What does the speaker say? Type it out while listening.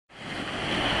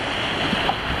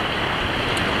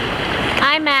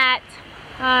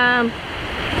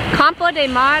Palma De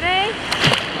Mallorca.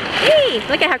 Hey,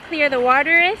 look at how clear the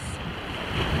water is.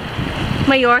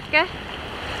 Mallorca.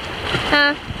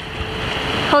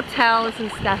 Hotels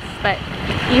and stuff, but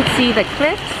you can see the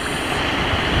cliffs.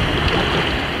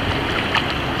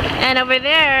 And over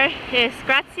there is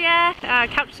Grazia,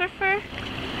 couch surfer.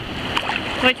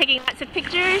 We're taking lots of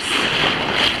pictures.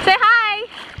 Say hi!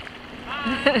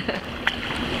 Hi.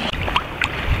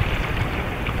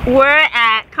 We're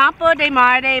at Palma De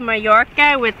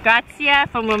Mallorca with Grazia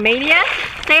from Romania.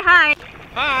 Say hi!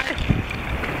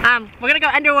 Hi! We're gonna go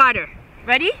underwater.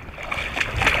 Ready?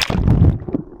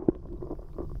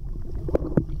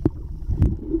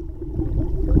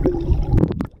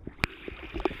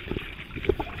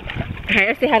 Alright,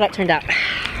 let's see how that turned out.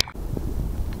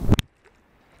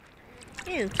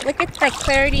 Ew, look at the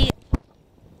clarity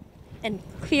and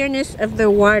clearness of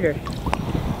the water.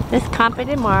 This Palma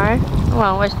De Mallorca.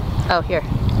 Well, where's, oh, here.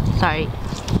 Sorry.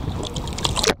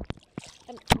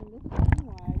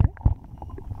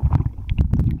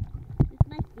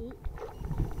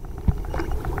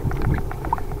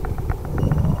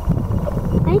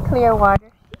 Very clear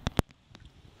water.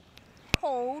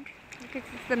 Cold because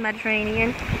it's the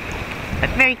Mediterranean, but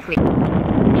very clear.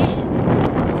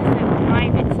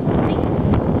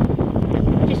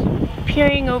 Just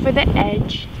peering over the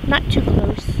edge, not too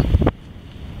close.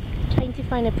 Trying to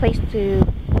find a place to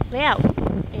lay out.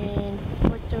 In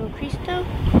Puerto Cristo,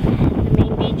 the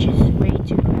main beach is way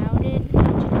too crowded. I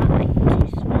do not like to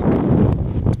swim.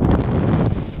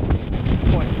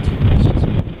 Port. It's just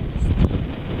really nice.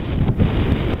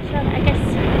 So I guess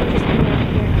we'll just hang out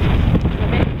here for a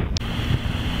bit.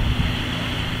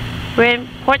 We're in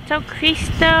Puerto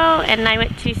Cristo, and I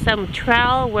went to some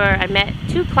trail where I met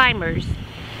two climbers.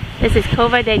 This is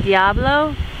Cova de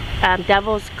Diablo,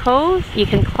 Devil's Cove. You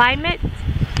can climb it.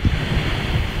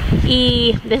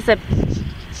 This is a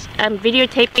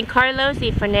videotaping Carlos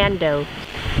y Fernando.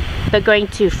 They're going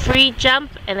to free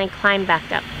jump and then climb back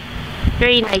up.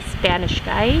 Very nice Spanish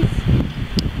guys.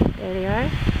 There they are.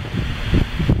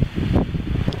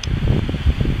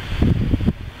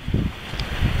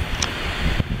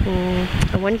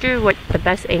 I wonder what the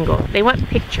best angle. They want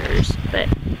pictures, but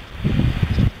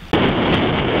we're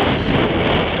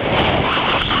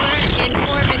in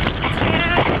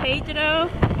Formentera. Pedro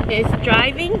is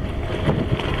driving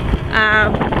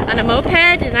on a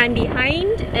moped, and I'm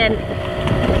behind, and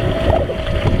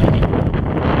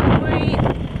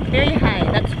very high.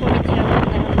 That's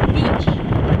Formentera beach.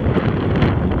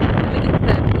 Look at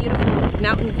the beautiful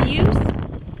mountain views.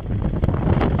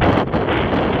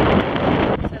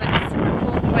 So that's super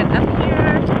cool. We went up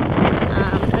here.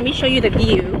 Let me show you the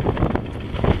view.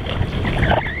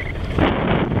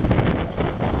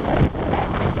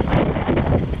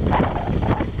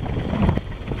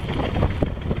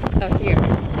 Oh, here.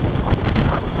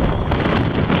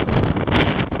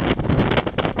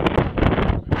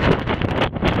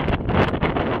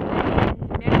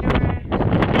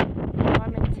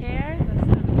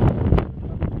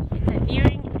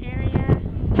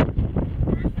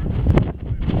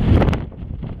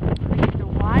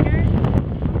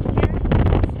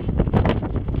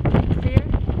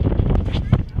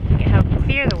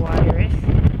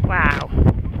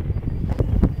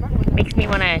 Makes me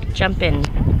want to jump in.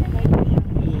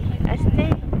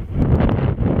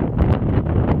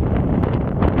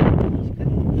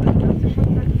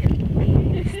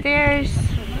 Stairs.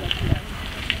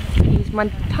 These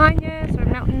montañas or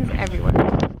mountains everywhere.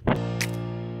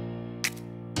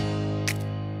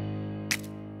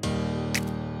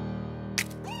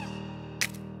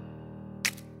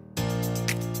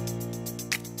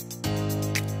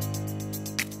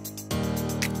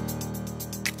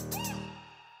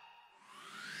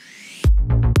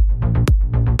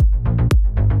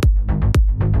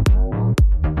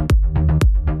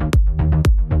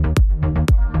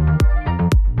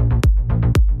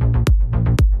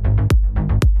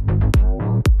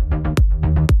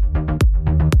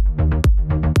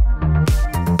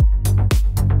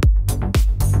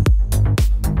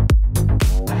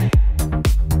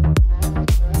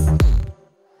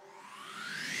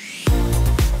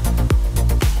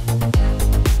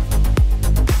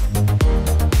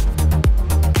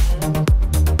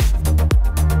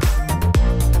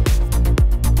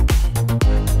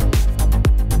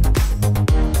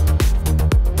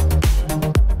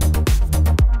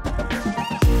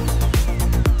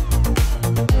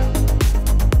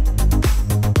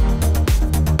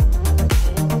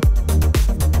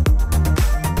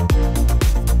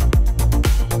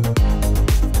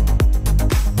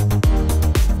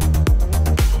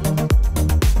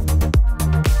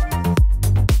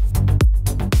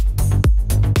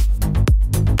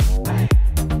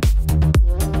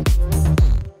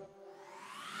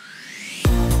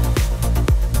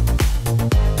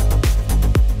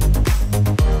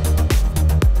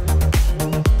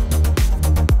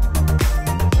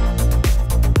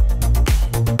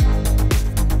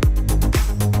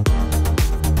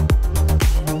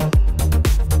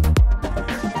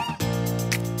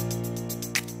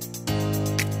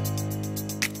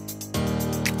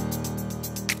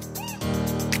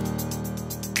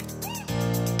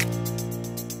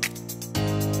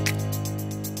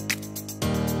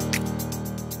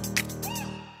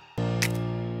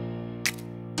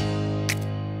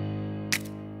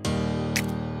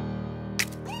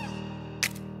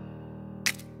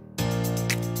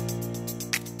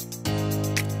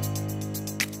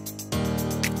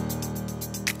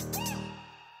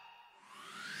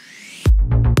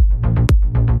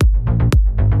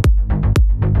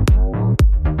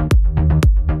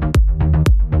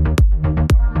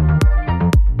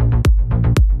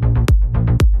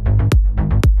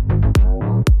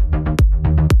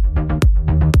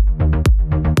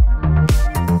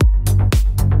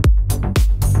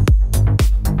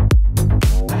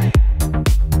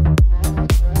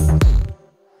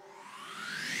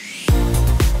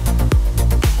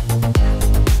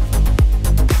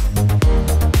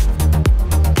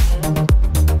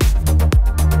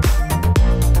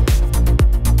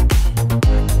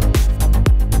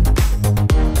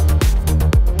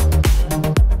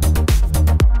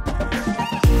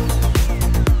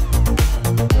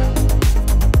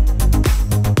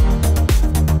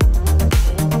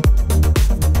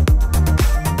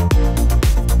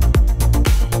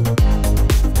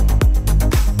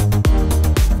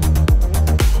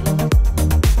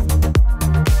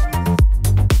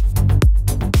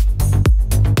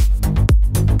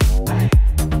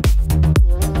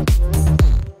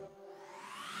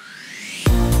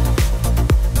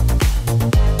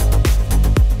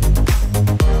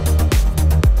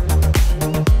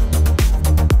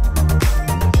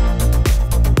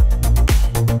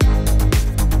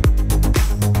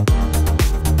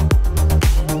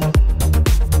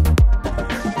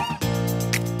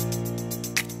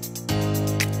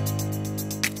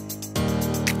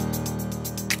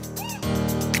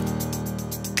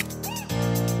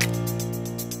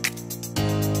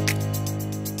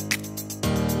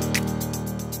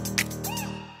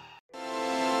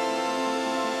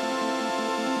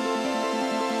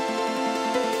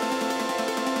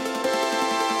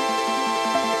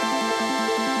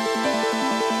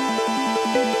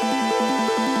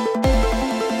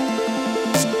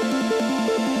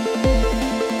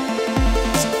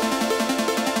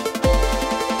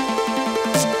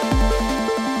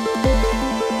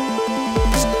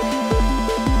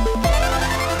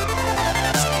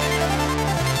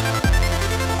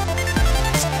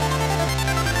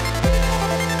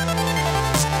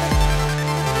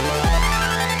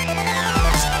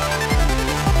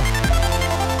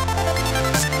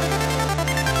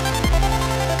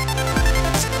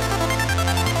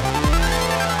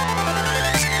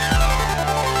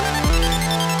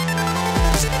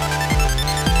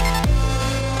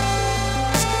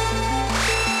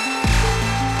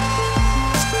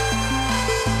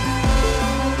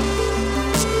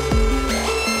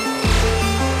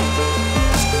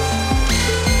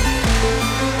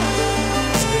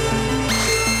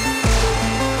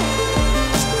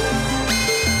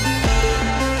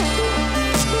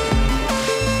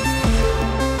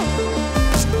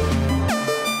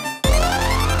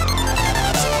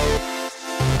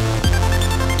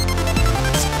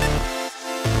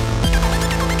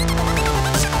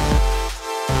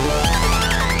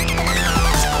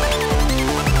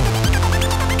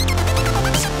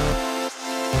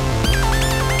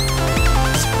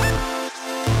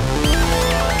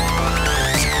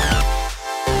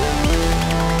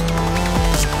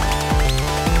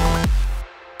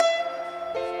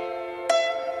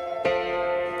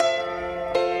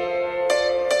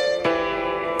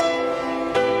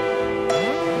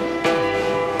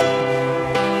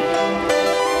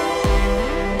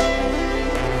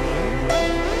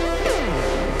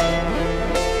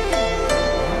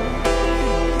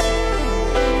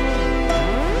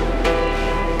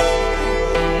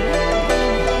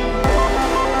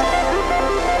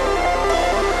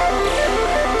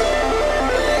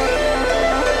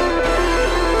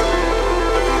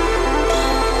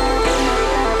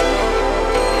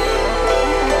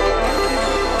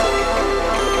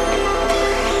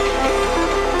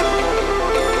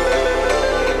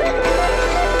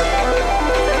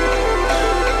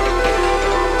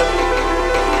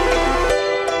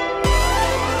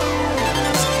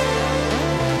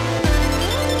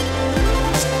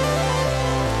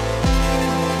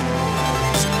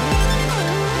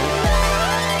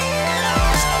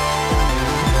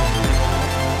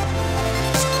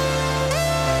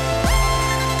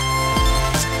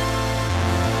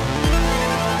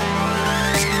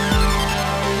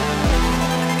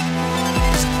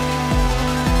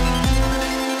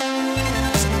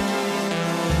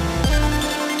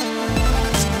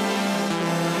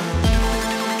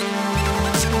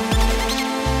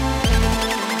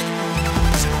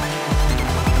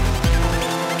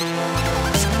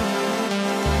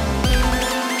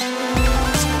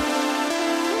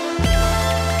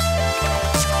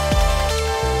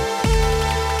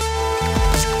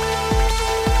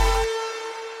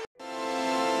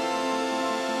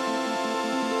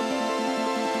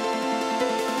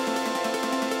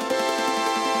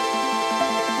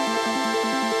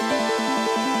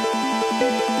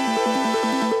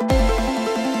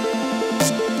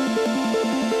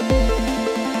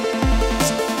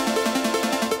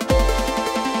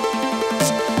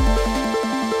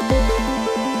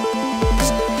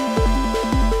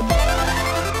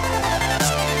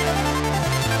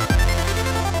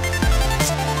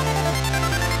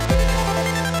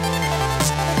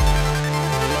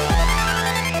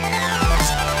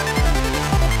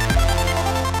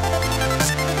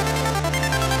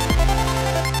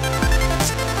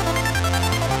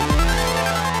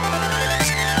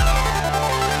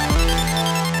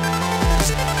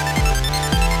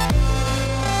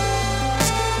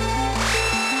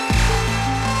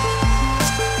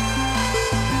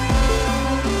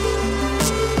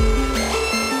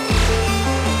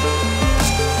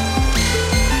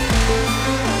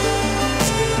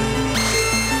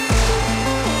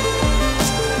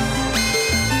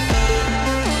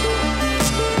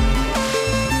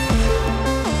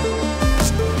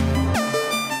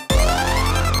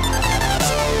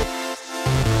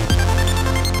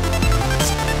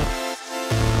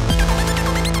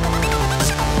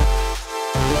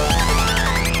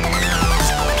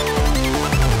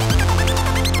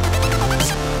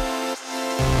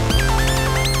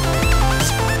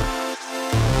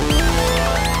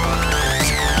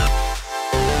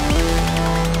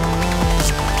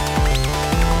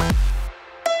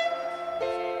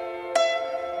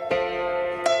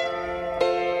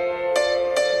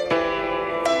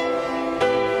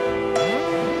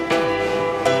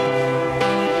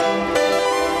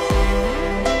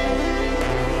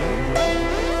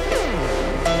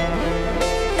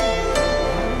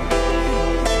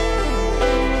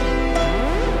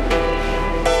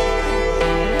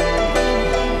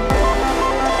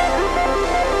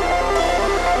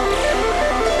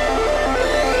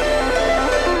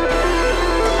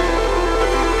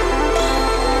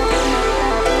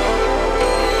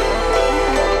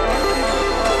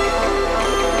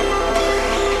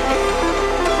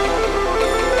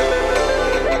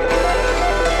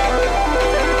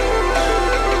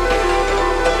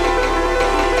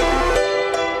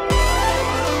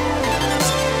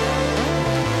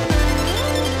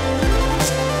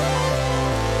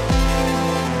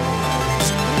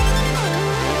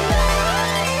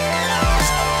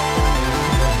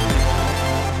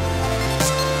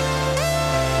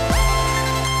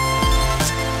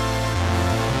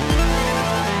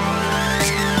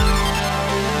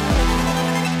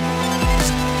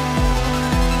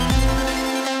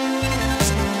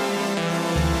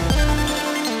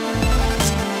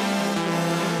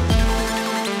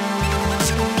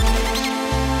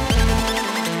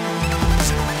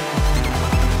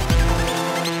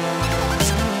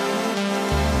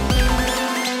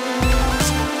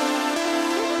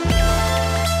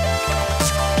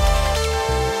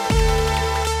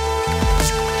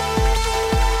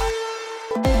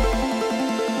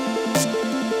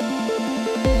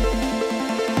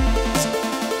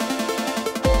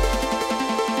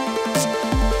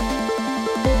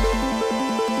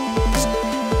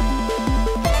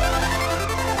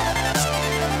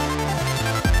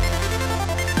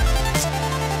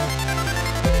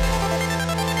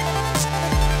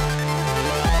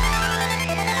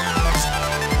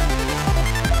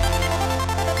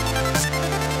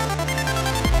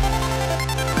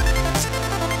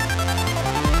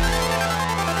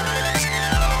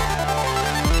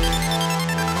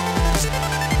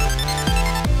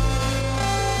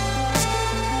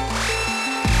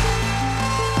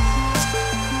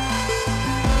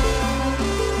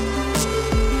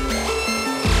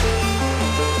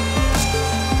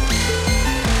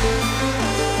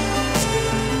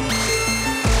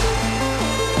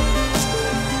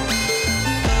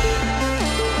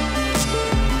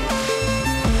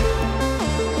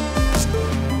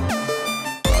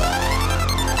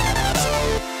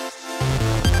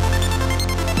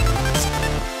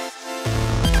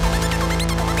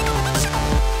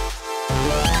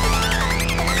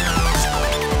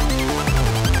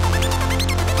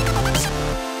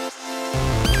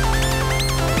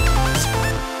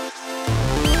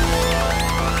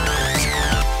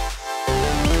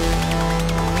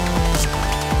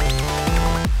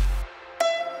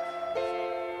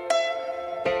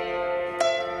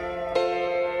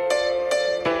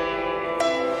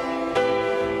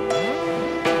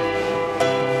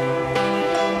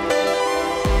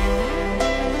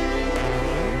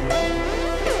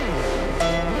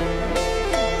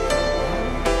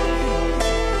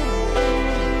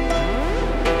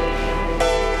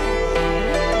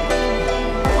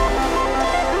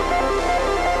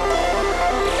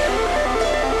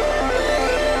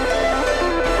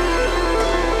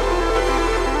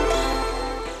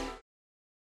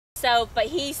 but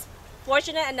he's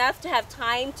fortunate enough to have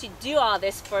time to do all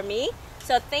this for me.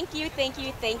 So thank you, thank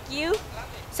you, thank you.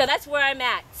 So that's where I'm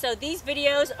at. So these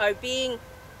videos are being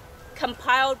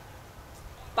compiled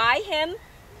by him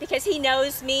because he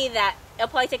knows me that it'll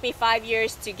probably take me 5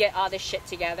 years to get all this shit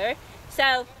together.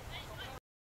 So